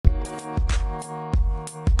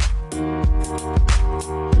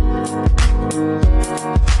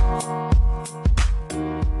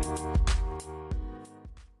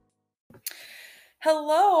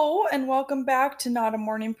welcome back to Not a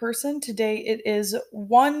Morning Person. Today it is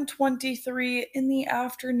 1:23 in the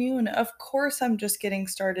afternoon. Of course, I'm just getting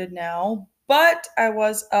started now, but I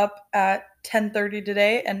was up at 10:30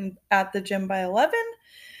 today and at the gym by 11.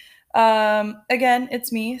 Again,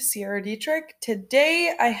 it's me, Sierra Dietrich.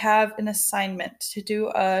 Today I have an assignment to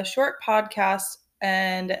do a short podcast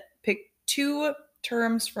and pick two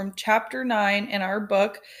terms from chapter 9 in our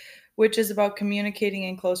book, which is about communicating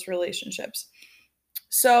in close relationships.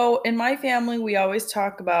 So, in my family, we always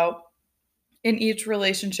talk about in each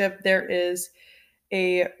relationship, there is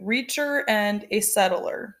a reacher and a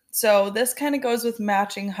settler. So, this kind of goes with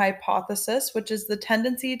matching hypothesis, which is the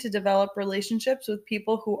tendency to develop relationships with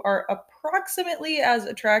people who are approximately as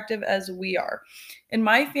attractive as we are. In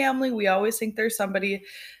my family, we always think there's somebody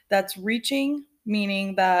that's reaching,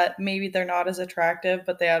 meaning that maybe they're not as attractive,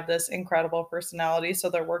 but they have this incredible personality. So,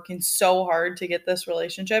 they're working so hard to get this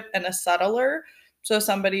relationship, and a settler. So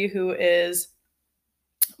somebody who is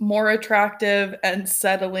more attractive and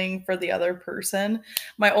settling for the other person.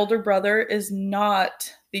 My older brother is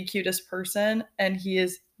not the cutest person, and he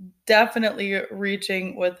is definitely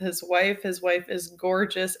reaching with his wife. His wife is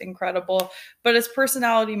gorgeous, incredible, but his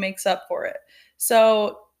personality makes up for it.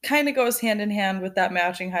 So kind of goes hand in hand with that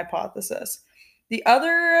matching hypothesis. The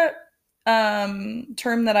other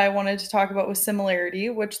term that I wanted to talk about was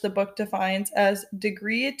similarity, which the book defines as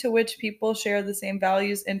degree to which people share the same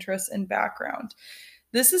values, interests, and background.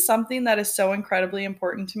 This is something that is so incredibly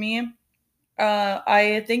important to me.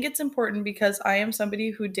 I think it's important because I am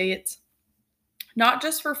somebody who dates not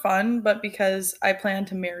just for fun, but because I plan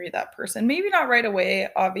to marry that person. Maybe not right away,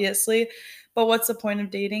 obviously, but what's the point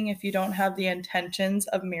of dating if you don't have the intentions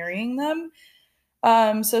of marrying them?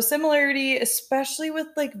 So similarity, especially with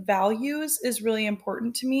like values, is really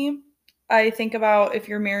important to me. I think about if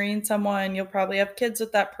you're marrying someone, you'll probably have kids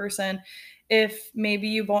with that person. If maybe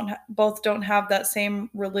you both don't have that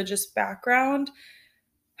same religious background,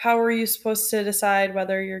 how are you supposed to decide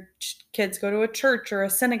whether your kids go to a church or a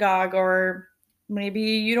synagogue, or maybe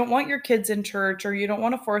you don't want your kids in church or you don't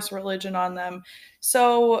want to force religion on them?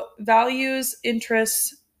 So values,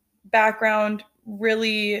 interests, background,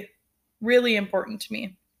 really important to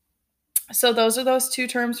me. So those are those two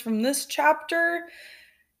terms from this chapter.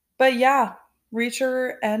 But yeah,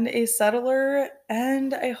 reacher and a settler.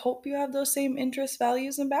 And I hope you have those same interests,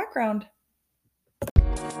 values, and background.